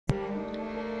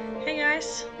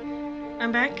guys!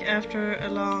 I'm back after a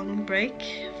long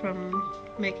break from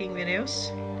making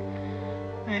videos.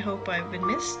 I hope I've been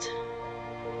missed,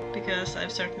 because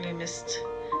I've certainly missed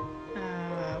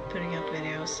putting out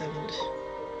videos and,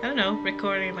 I don't know,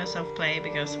 recording myself play,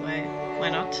 because why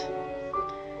not?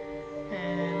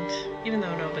 And even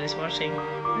though nobody's watching,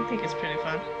 I think it's pretty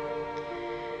fun.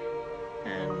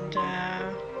 And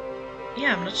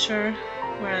yeah, I'm not sure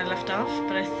where I left off,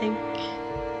 but I think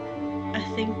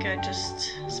I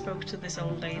just spoke to this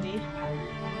old lady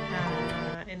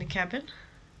in the cabin.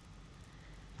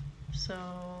 So,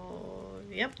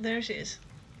 yep, there she is.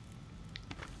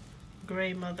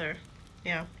 Grey mother,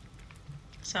 yeah.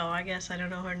 So I guess I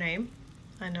don't know her name.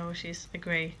 I know she's a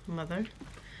grey mother.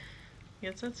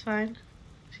 Yes, that's fine.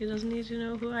 She doesn't need to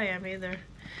know who I am either.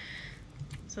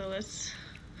 So let's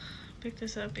pick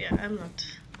this up. Yeah, I'm not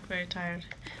very tired,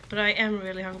 but I am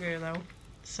really hungry though.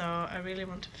 So I really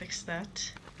want to fix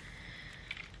that.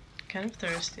 Kind of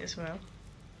thirsty as well.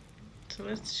 So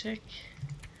let's check.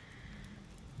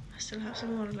 I still have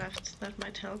some water left. That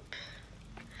might help.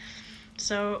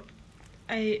 So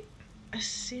I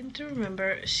seem to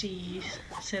remember she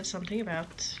said something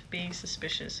about being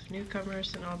suspicious of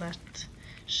newcomers and all that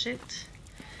shit.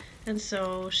 And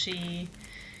so she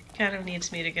kind of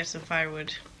needs me to get some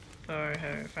firewood for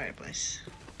her fireplace.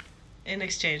 In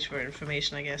exchange for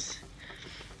information, I guess,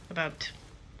 about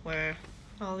where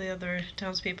all the other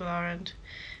townspeople are, and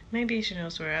maybe she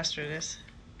knows where Astrid is.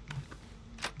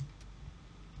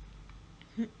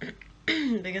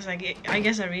 Because I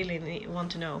guess I really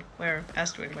want to know where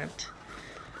Astrid went.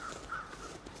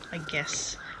 I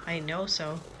guess. I know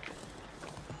so.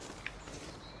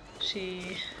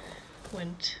 She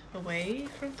went away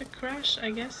from the crash, I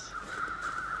guess.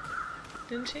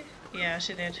 Didn't she? Yeah,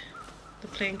 she did. The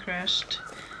plane crashed,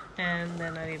 and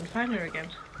then I didn't find her again.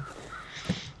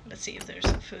 Let's see if there's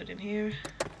some food in here.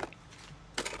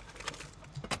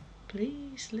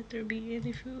 Please, let there be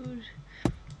any food.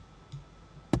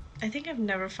 I think I've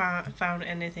never found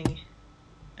anything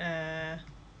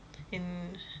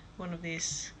in one of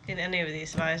these, in any of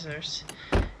these visors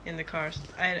in the cars.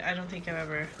 I don't think I've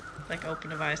ever like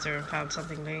opened a visor and found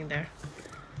something laying there.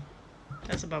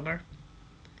 That's a bummer.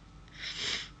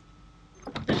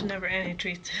 There's never any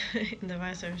treat in the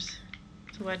visors,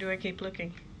 so why do I keep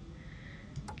looking?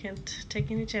 Can't take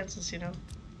any chances, you know.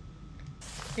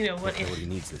 You know, what if? Nobody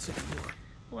needs this anymore.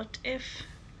 What if?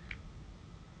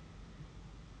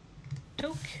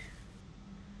 Toke.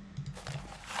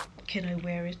 Can I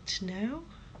wear it now?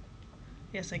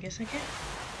 Yes, I guess I can,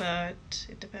 but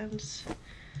it depends.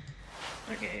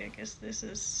 Okay, I guess this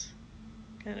is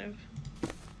kind of.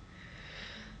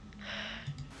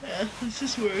 This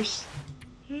is worse.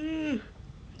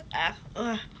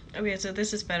 Okay, so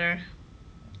this is better.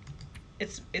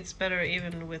 It's better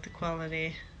even with the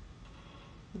quality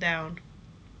down.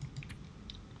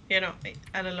 You know,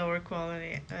 at a lower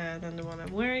quality than the one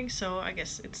I'm wearing. So I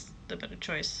guess it's the better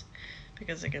choice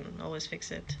because I can always fix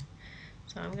it.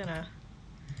 So I'm gonna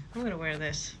wear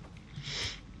this.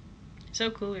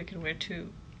 So cool, you can wear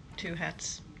two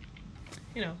hats.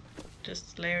 You know,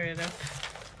 just layer it up.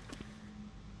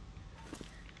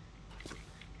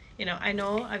 You know, I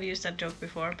know I've used that joke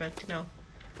before, but you know,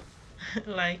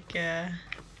 like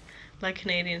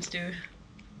Canadians do,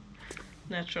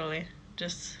 naturally,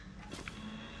 just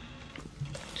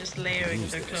layering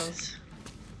their clothes.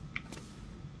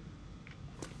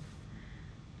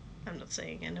 I'm not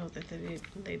saying I know that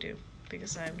they do,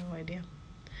 because I have no idea.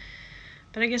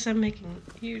 But I guess I'm making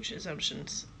huge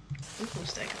assumptions. Ooh,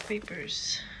 stack of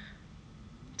papers.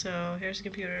 So here's a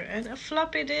computer and a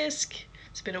floppy disk.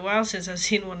 It's been a while since I've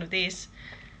seen one of these.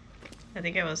 I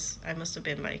think I must have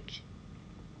been like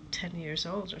 10 years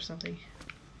old or something.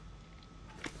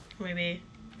 Maybe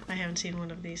I haven't seen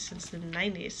one of these since the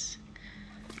 90s.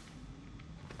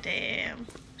 Damn,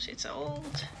 shit's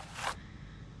old.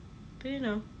 But you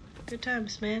know, good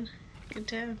times, man. Good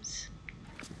times.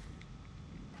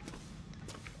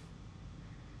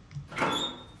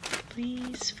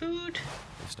 Please, food.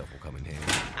 This stuff will come in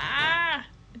handy. Ah!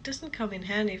 It doesn't come in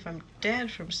handy if I'm dead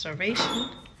from starvation.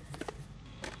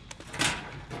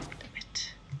 Damn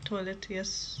it. Toilet,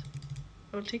 yes.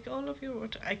 I'll take all of your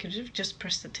water. I could have just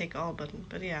pressed the take all button,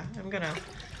 but yeah, I'm gonna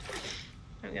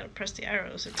press the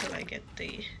arrows until I get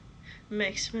the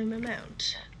maximum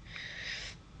amount.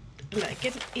 Like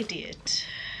an idiot.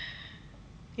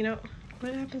 You know,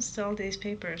 what happens to all these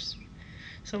papers?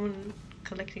 Someone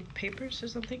collecting papers or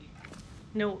something?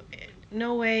 No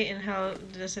way in hell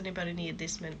does anybody need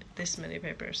this many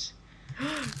papers.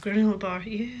 Granola bar,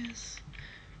 yes.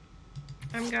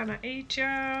 I'm gonna eat you.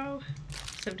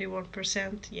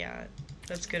 71%, yeah,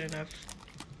 That's good enough.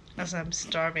 As I'm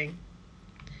starving.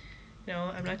 You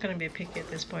know, I'm not gonna be picky at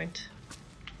this point.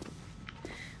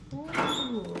 Ooh.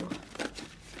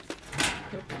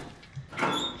 Nope.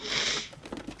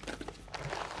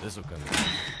 This'll come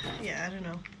in. Yeah, I don't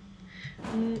know.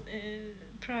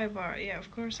 Pry bar. Yeah,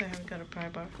 of course I haven't got a pry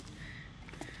bar.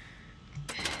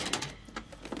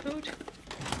 Food?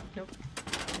 Nope.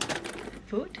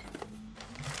 Food?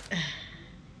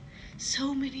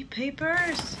 So many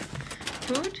papers!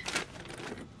 Food?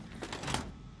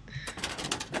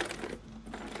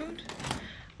 Food?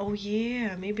 Oh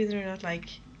yeah, maybe they're not like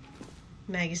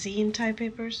magazine type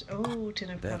papers. Oh, tin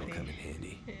of That'll coffee. come in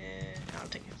handy. I'll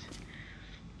take it.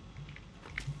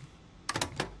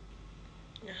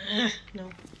 No.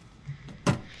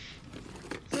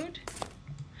 Food?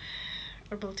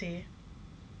 Herbal tea.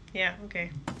 Yeah,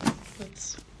 okay.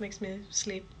 That makes me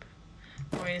sleep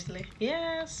more easily.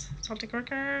 Yes! Salty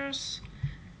crackers!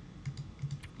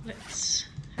 Let's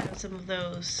have some of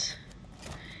those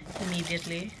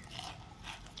immediately.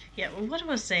 Yeah, well, what I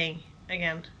was saying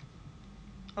again.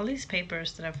 All these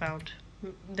papers that I found,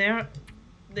 they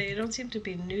don't seem to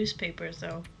be newspapers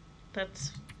though.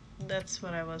 That's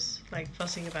what I was like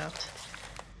fussing about.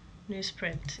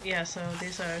 Newsprint. Yeah, so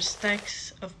these are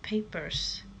stacks of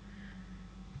papers.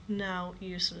 Now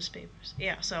useless papers.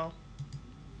 Yeah, so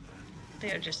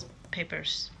they are just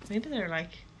papers. Maybe they're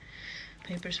like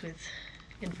papers with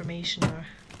information or...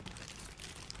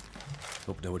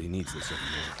 Hope nobody needs this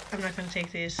anymore. I'm not gonna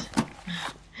take these.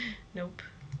 Nope.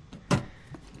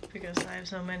 Because I have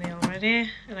so many already,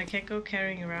 and I can't go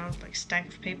carrying around like stack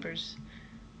of papers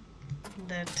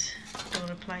that don't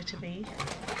apply to me.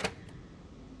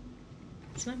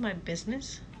 It's not my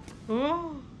business.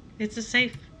 Oh, it's a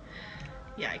safe.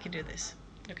 Yeah, I can do this.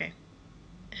 Okay.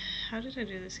 How did I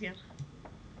do this again?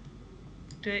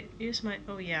 Do I use my...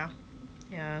 Oh, yeah.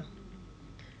 Yeah.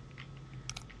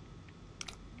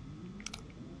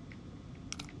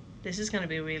 This is gonna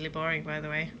be really boring, by the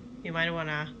way. You might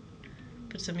wanna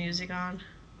put some music on.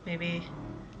 Maybe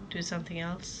do something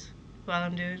else while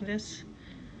I'm doing this.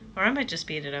 Or I might just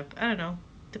speed it up. I don't know.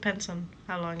 Depends on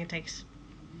how long it takes.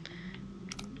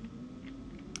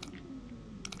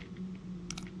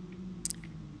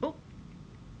 Oh!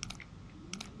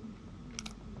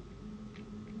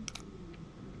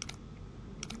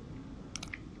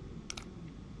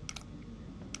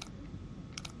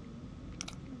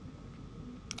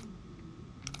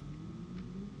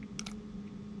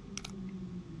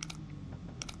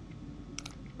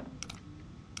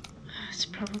 It's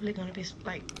probably gonna be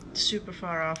like super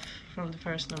far off from the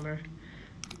first number.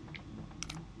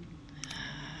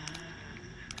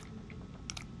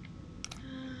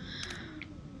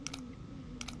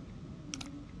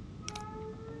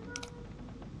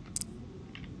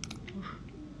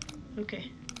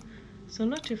 Okay, so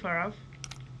not too far off.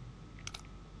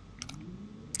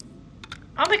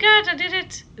 Oh my god, I did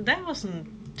it! That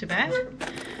wasn't too bad.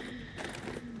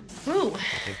 Woo! I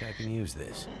think I can use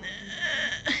this.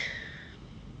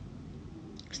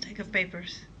 Stack of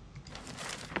papers.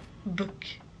 Book.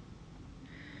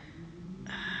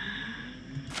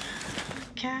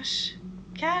 Cash.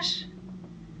 Cash.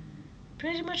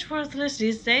 Pretty much worthless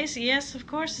these days. Yes, of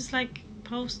course, it's like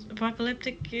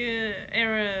post-apocalyptic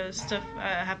era stuff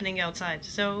happening outside.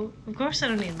 So, of course I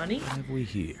don't need money. What have we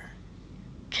here?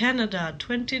 Canada,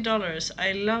 $20.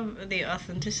 I love the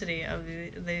authenticity of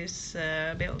these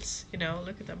bills. You know,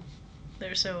 look at them.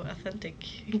 They're so authentic.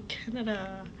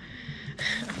 Canada.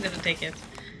 I'm gonna take it.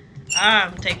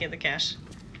 I'm taking the cash.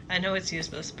 I know it's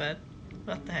useless, but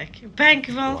what the heck. Bank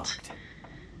vault!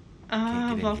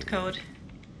 Vault code.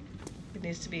 It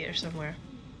needs to be here somewhere.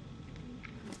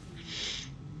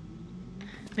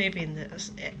 Maybe in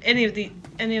this. Any of the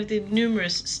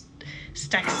numerous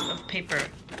stacks of paper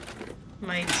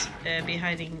might be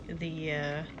hiding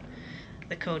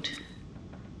the code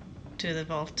to the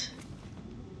vault.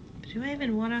 But do I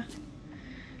even wanna?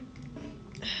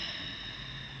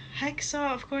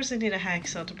 Hacksaw, of course I need a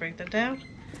hacksaw to break that down.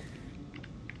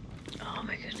 Oh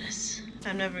my goodness.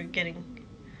 I'm never getting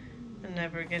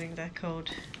that code.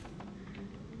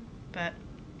 But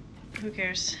who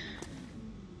cares?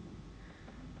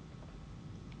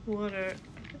 Water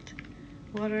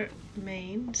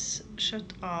mains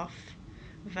shut off.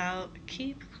 Valve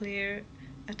keep clear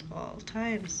at all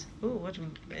times. Ooh, what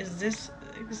is this?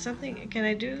 Something can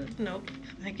I do? Nope,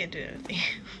 I can't do anything.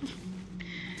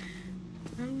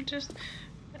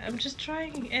 I'm just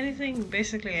trying anything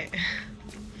basically.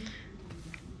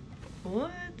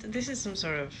 What? This is some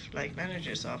sort of like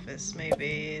manager's office.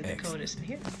 Maybe the code isn't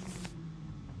here.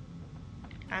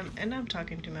 I'm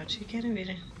talking too much. You can't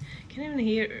even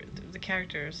hear the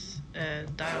characters'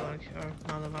 dialogue or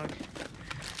monologue.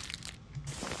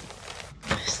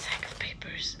 A stack of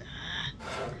papers.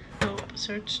 Nope.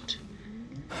 Searched.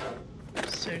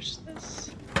 Search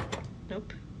this.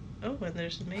 Nope. Oh, and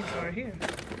there's a main drawer here.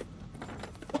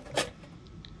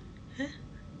 Huh?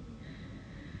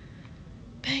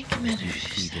 Bank manager's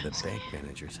Key to the house. bank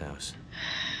manager's house.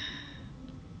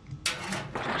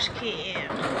 Trash can.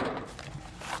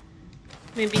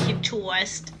 Maybe he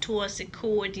tossed a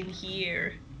cord in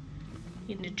here.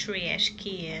 In the trash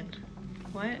can.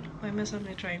 What? Why am I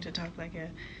suddenly trying to talk like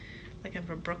I'm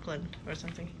from Brooklyn or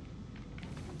something?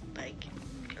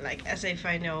 Like as if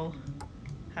I know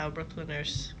how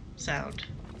Brooklyners sound.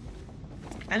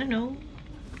 I don't know.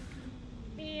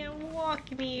 Yeah,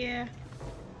 walk me.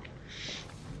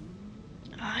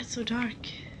 Ah, it's so dark.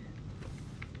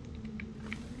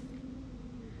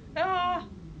 Oh,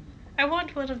 I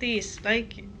want one of these.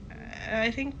 Like,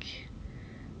 I think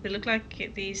they look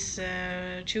like these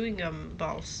chewing gum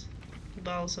balls.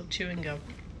 Balls of chewing gum.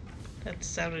 That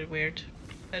sounded weird.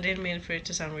 I didn't mean for it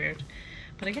to sound weird.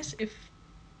 But I guess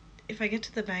if I get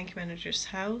to the bank manager's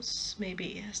house,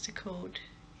 maybe it has the code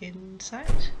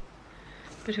inside.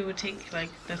 But who would take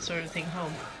like that sort of thing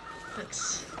home?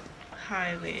 That's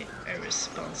highly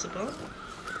irresponsible.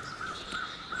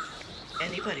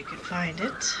 Anybody could find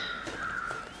it.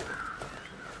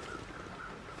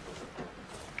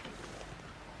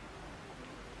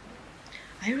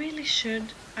 I really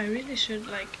should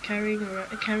like carry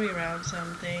around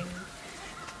something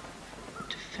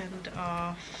to fend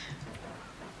off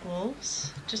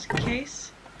wolves, just in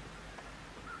case.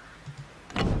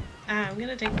 I'm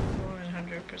gonna take more than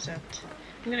 100%.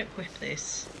 I'm gonna equip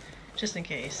this, just in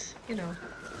case, you know.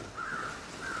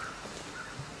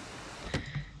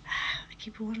 I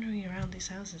keep wandering around these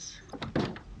houses.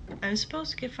 I'm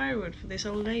supposed to get firewood for this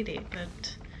old lady,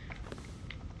 but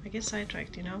I get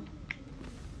sidetracked, you know.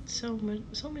 So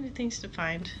many things to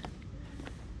find.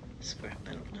 Scrap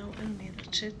metal. No, I don't need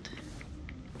that shit.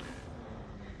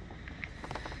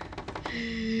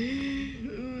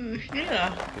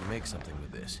 Yeah. I could make something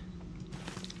with this.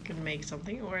 I could make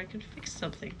something, or I could fix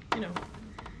something. You know.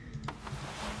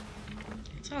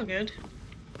 It's all good.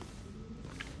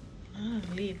 Ah,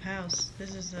 leave house.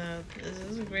 This is a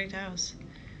great house.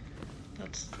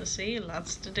 Lots to see,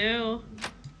 lots to do.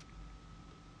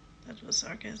 That was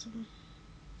sarcasm.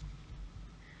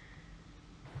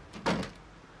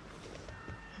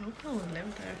 I hope no one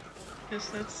lived there, because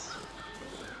that's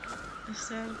a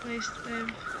sad place to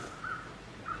live.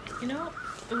 You know,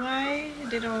 why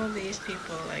did all these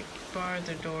people like bar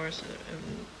their doors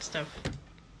and stuff?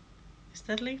 Is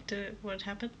that linked to what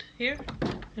happened here?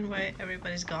 And why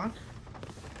everybody's gone?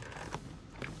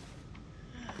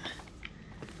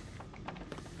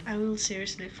 I will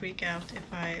seriously freak out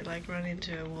if I like run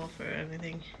into a wolf or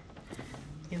anything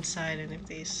inside any of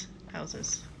these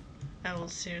houses. I will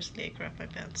seriously crap my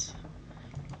pants.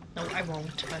 No, I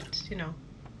won't, but you know.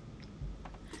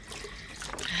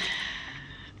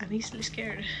 I'm easily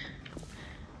scared.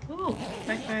 Ooh,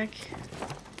 backpack.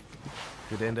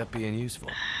 Could end up being useful.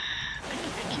 I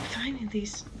keep finding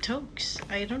these toques.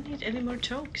 I don't need any more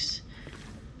toques.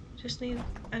 Just need,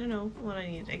 I don't know what I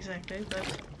need exactly,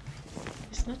 but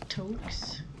it's not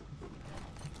toques.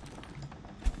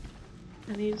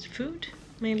 I need food,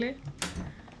 mainly.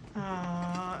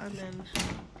 And then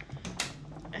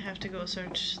I have to go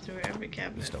search through every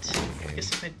cabinet,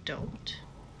 because if I don't,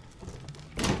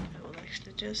 I will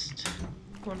actually just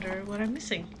wonder what I'm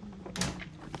missing.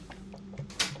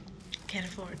 Can't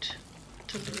afford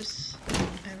to lose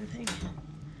anything.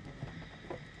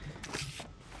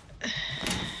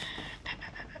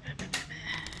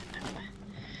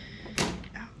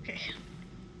 Okay.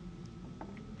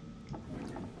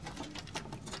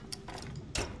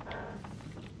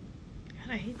 God,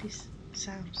 I hate these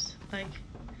sounds, like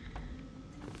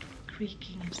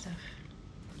creaking and stuff.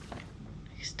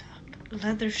 Like, stop.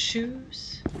 Leather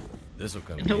shoes? This'll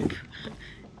come. Nope.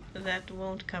 That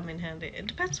won't come in handy. It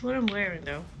depends what I'm wearing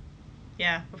though.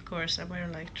 Yeah, of course, I'm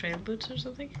wearing like trail boots or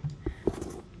something.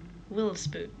 Will's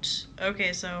boots.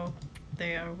 Okay, so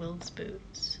they are Will's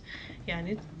boots. Yeah,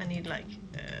 I need like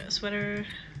a sweater,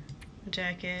 a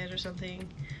jacket or something,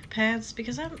 pants,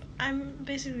 because I'm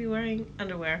basically wearing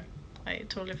underwear. I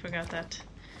totally forgot that.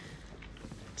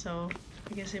 So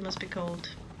I guess it must be cold.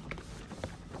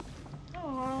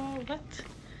 Oh, what?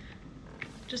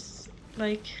 Just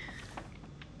like.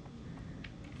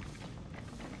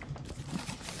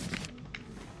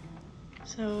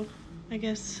 So I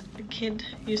guess a kid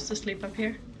used to sleep up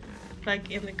here,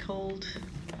 like in the cold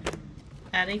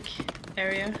attic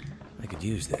area. I could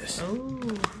use this. Oh,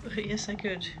 yes I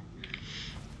could.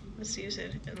 Let's use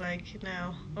it, like,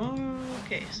 now. Oh,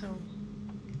 okay, so...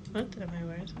 What? Am I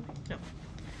wearing something? No.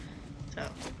 So,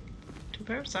 2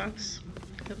 pair of socks.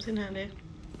 Comes in handy.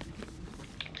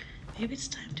 Maybe it's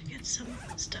time to get some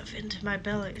stuff into my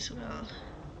belly as well.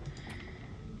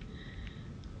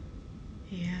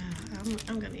 Yeah,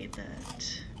 I'm gonna eat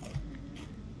that.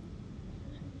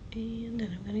 And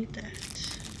then I'm gonna eat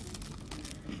that.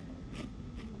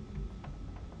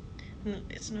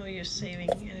 It's no use saving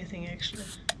anything actually.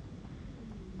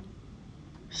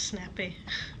 Snappy.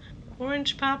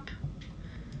 Orange pop.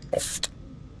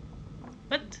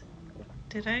 What?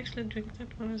 Did I actually drink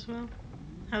that one as well?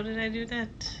 How did I do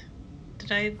that?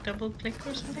 Did I double click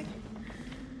or something?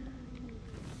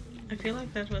 I feel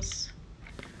like that was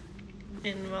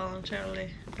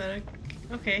involuntarily, but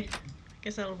okay. I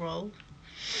guess I'll roll.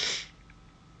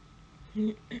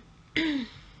 Oh,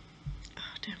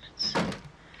 damn it.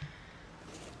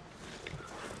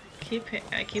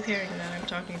 I keep hearing that I'm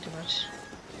talking too much.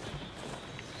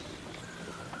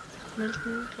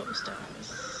 Milton Post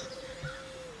Office.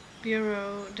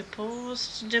 Bureau de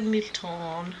Poste de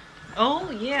Milton.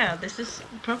 Oh yeah, this is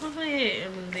probably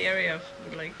in the area of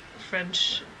like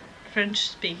French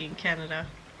speaking Canada.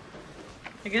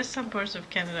 I guess some parts of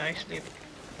Canada actually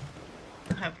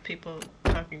have people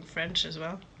talking French as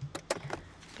well.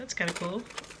 That's kind of cool.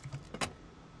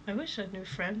 I wish I knew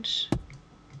French.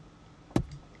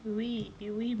 Oui,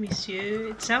 oui, monsieur.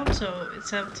 It sounds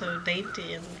so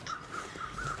dainty and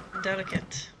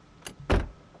delicate.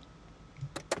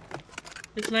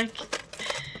 It's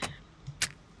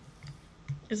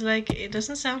like it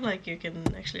doesn't sound like you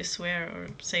can actually swear or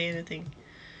say anything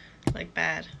like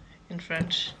bad in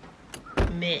French.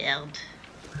 Merde.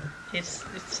 It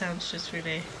sounds just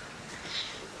really.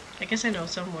 I guess I know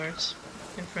some words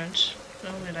in French. I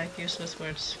only like useless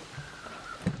words.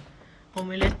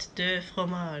 Omelette de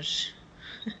fromage.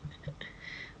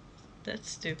 That's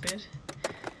stupid.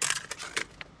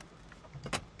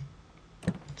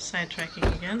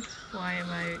 Sidetracking again. Why am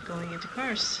I going into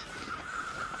cars?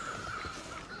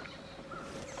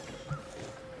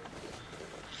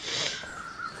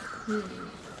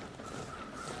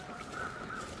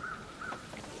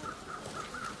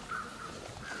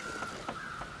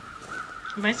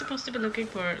 Am I supposed to be looking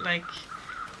for like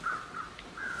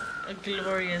a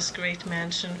glorious great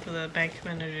mansion for the bank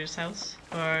manager's house?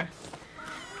 Or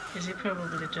is he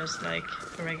probably just like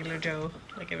a regular Joe,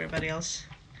 like everybody else?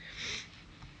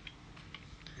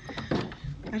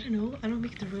 I don't know, I don't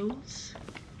make the rules.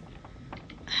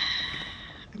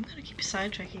 I'm gonna keep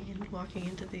sidetracking and walking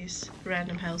into these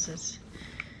random houses.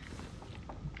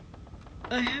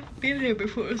 I haven't been here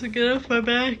before, so get off my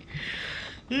back.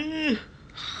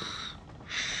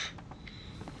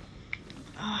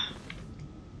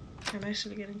 I'm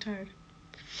actually getting tired.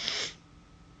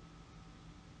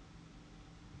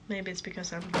 Maybe it's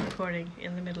because I'm recording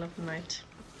in the middle of the night,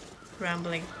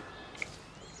 rambling.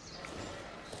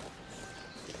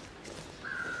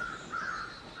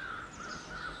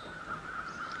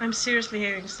 I'm seriously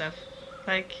hearing stuff,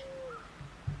 like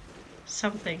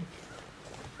something.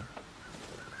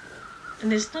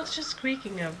 And it's not just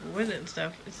creaking of wood and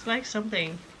stuff, it's like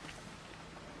something.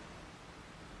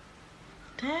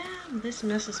 Damn, this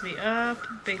messes me up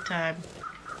big time.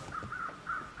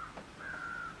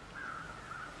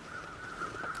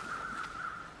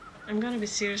 I'm gonna be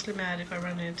seriously mad if I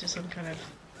run into some kind of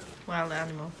wild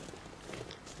animal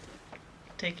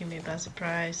taking me by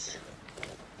surprise.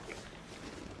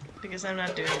 Because I'm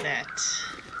not doing that.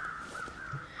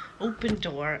 Open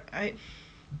door.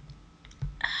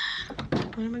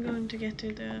 When am I going to get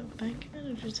to the bank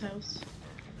manager's house?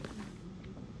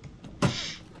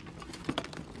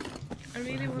 I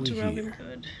really want to Robin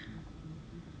Hood.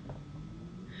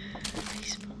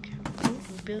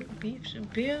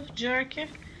 Beef jerky.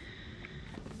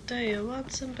 Do you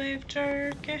want some beef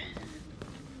jerky?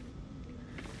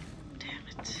 Damn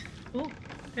it. Oh,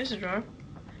 there's a drawer.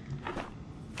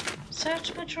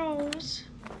 Search my drawers.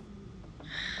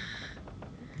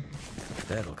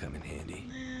 That'll come in handy.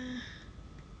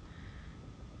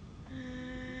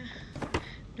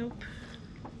 Nope.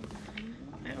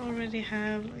 I already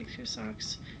have like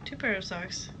 2 pair of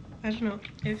socks. I don't know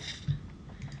if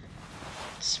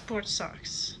sports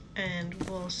socks and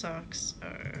wool socks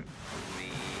are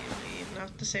really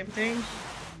not the same thing.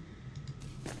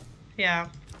 Yeah,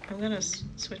 I'm gonna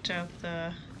switch out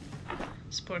the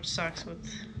sports socks with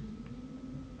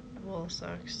wool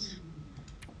socks.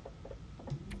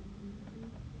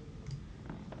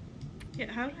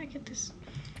 Yeah, how do I get this?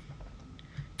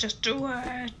 Just do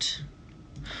it!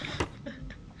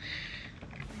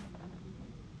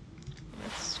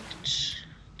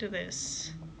 do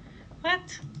this.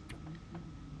 What?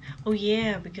 Oh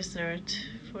yeah, because they're at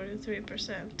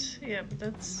 43%. Yeah, but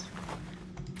that's...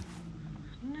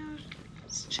 No,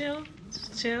 it's chill.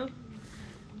 It's chill.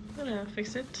 I'm gonna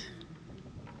fix it.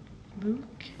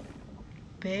 Book.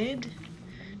 Bed.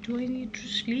 Do I need to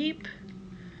sleep?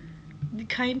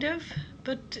 Kind of,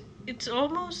 but it's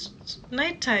almost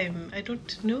nighttime. I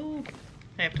don't know.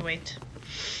 I have to wait.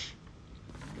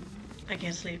 I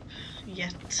can't sleep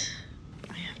yet.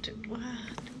 I have to. What?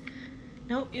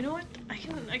 No, you know what? I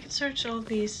can search all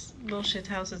these bullshit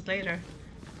houses later.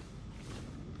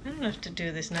 I don't have to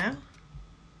do this now.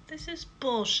 This is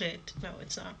bullshit. No,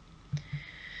 it's not.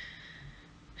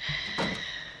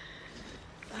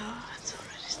 Oh, it's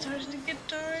already starting to get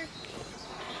dark.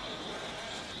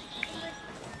 Oh my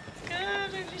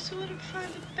god, I just want to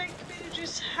find the back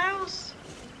villager's house.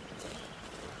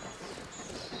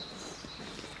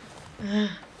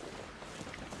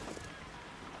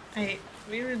 I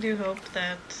really do hope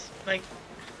that, like...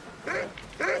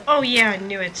 Oh yeah, I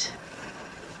knew it.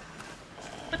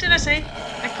 What did I say?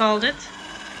 I called it.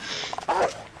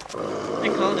 I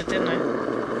called it, didn't I?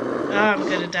 Oh, I'm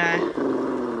gonna die.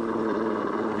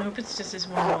 I hope it's just this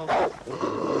one wolf.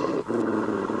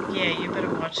 Yeah, you better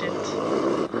watch it.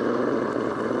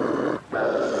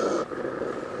 What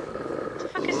the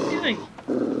fuck is he doing?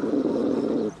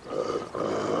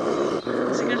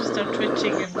 Is he gonna start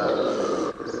twitching and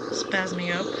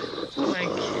spasming up?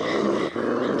 Like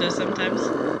it does sometimes?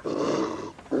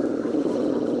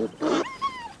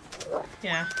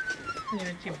 Yeah.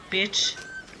 Anyway, you bitch.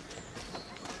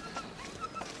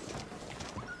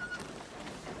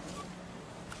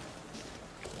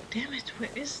 Damn it, where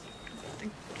is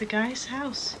the guy's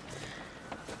house?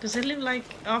 Does he live like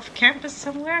off campus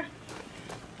somewhere?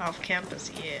 Off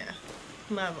campus, yeah.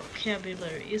 My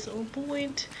vocabulary is on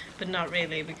point, but not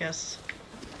really because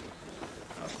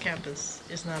off campus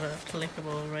is not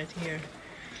applicable right here.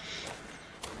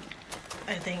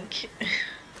 I think.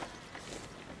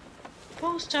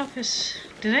 Post office.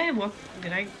 Did I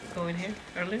go in here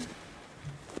earlier?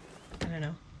 I don't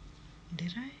know.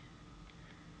 Did I?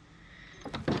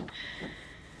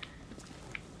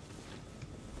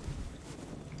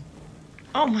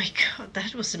 Oh my god,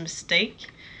 that was a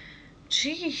mistake.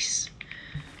 Jeez.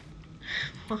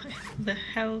 Why the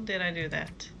hell did I do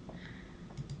that?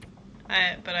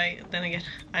 Then again,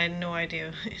 I had no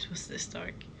idea it was this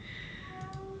dark.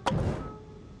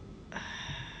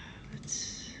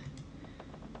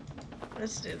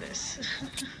 Let's do this.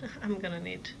 I'm gonna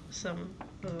need some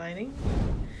lighting.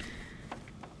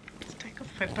 Stack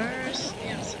of peppers.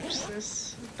 Yeah, search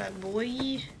this bad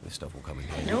boy. This stuff will come in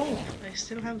handy. No, I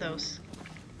still have those.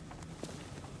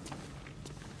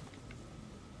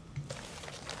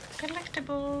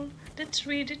 Collectible. Let's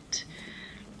read it.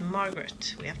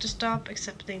 Margaret, we have to stop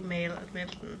accepting mail at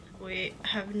Milton. We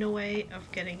have no way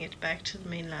of getting it back to the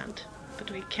mainland, but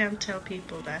we can't tell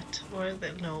people that, or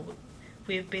they'll know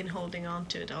we've been holding on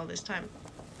to it all this time.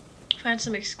 Find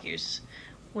some excuse.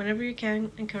 Whenever you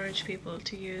can, encourage people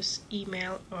to use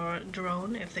email or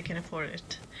drone if they can afford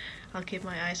it. I'll keep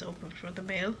my eyes open for the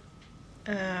mail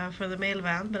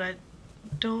van, but I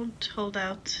don't hold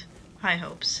out high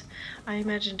hopes. I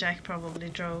imagine Jack probably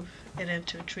drove it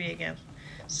into a tree again,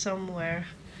 somewhere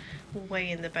way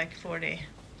in the back 40.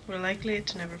 We're likely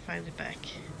to never find it back.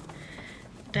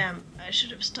 Damn, I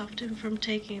should have stopped him from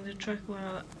taking the truck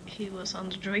while he was on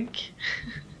the drink.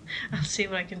 I'll see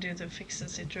what I can do to fix the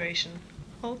situation.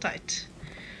 Hold tight.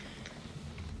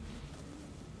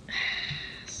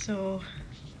 So...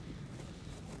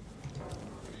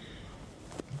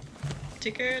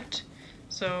 ticket.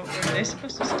 So, were they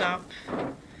supposed to stop?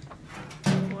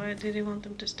 Why did he want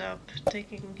them to stop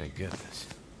taking Thank goodness.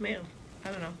 mail?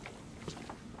 I don't know.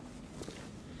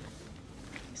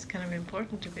 It's kind of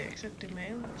important to be accepting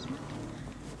mail, isn't it?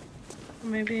 Or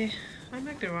maybe I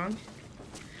might be wrong.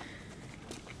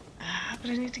 But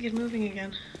I need to get moving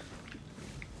again.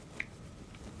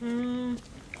 You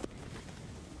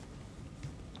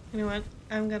know what?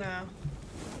 I'm gonna...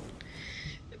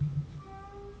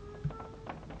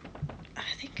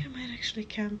 I think I might actually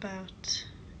camp out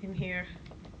in here.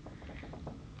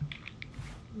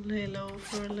 Lay low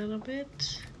for a little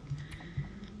bit.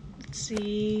 Let's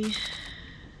see...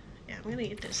 Yeah, I'm gonna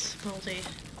eat this moldy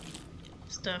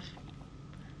stuff.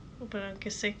 Hope I don't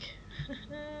get sick.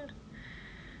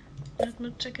 Not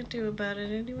much I can do about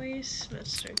it anyways.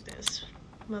 Let's drink this.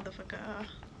 Motherfucker.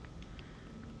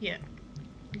 Yeah.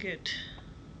 Good.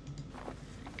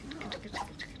 Good.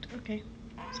 Okay.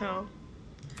 So, I'm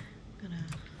gonna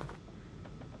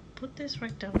put this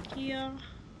right down here.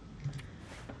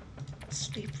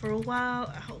 sleep for a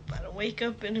while. I hope I don't wake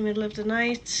up in the middle of the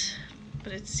night,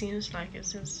 but it seems like it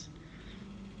since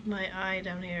my eye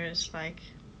down here is like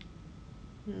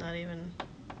not even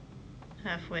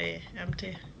halfway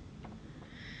empty.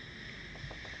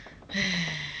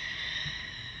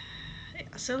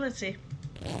 Yeah, so let's see.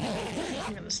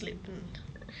 I'm gonna sleep and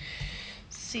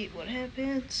see what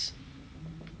happens.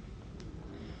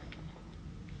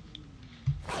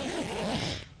 I'm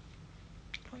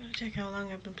gonna check how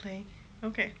long I've been playing.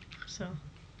 Okay, so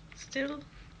still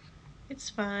it's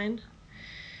fine.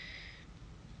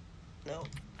 No,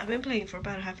 I've been playing for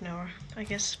about half an hour, I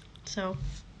guess. So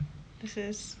this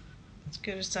is as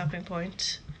good a stopping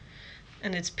point.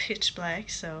 And it's pitch black,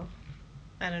 so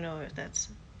I don't know if that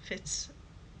fits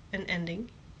an ending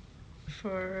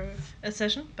for a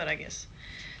session, but I guess.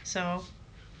 So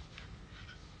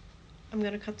I'm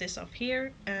gonna cut this off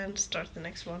here and start the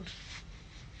next one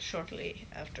shortly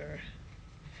after.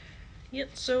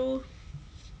 Yep, so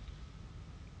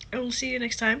I will see you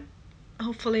next time.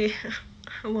 Hopefully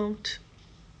I won't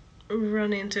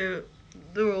run into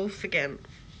the wolf again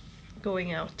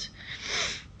going out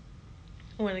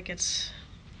when it gets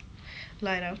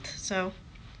light out. So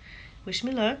wish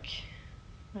me luck.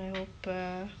 I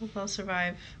hope I'll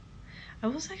survive. I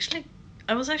was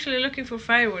actually looking for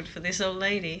firewood for this old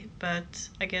lady, but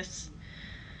I guess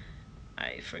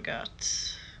I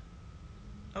forgot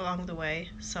along the way,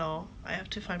 so I have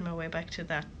to find my way back to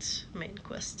that main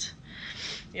quest.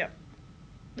 Yeah.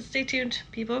 But stay tuned,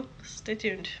 people. Stay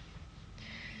tuned.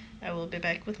 I will be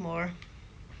back with more.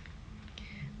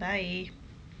 Bye.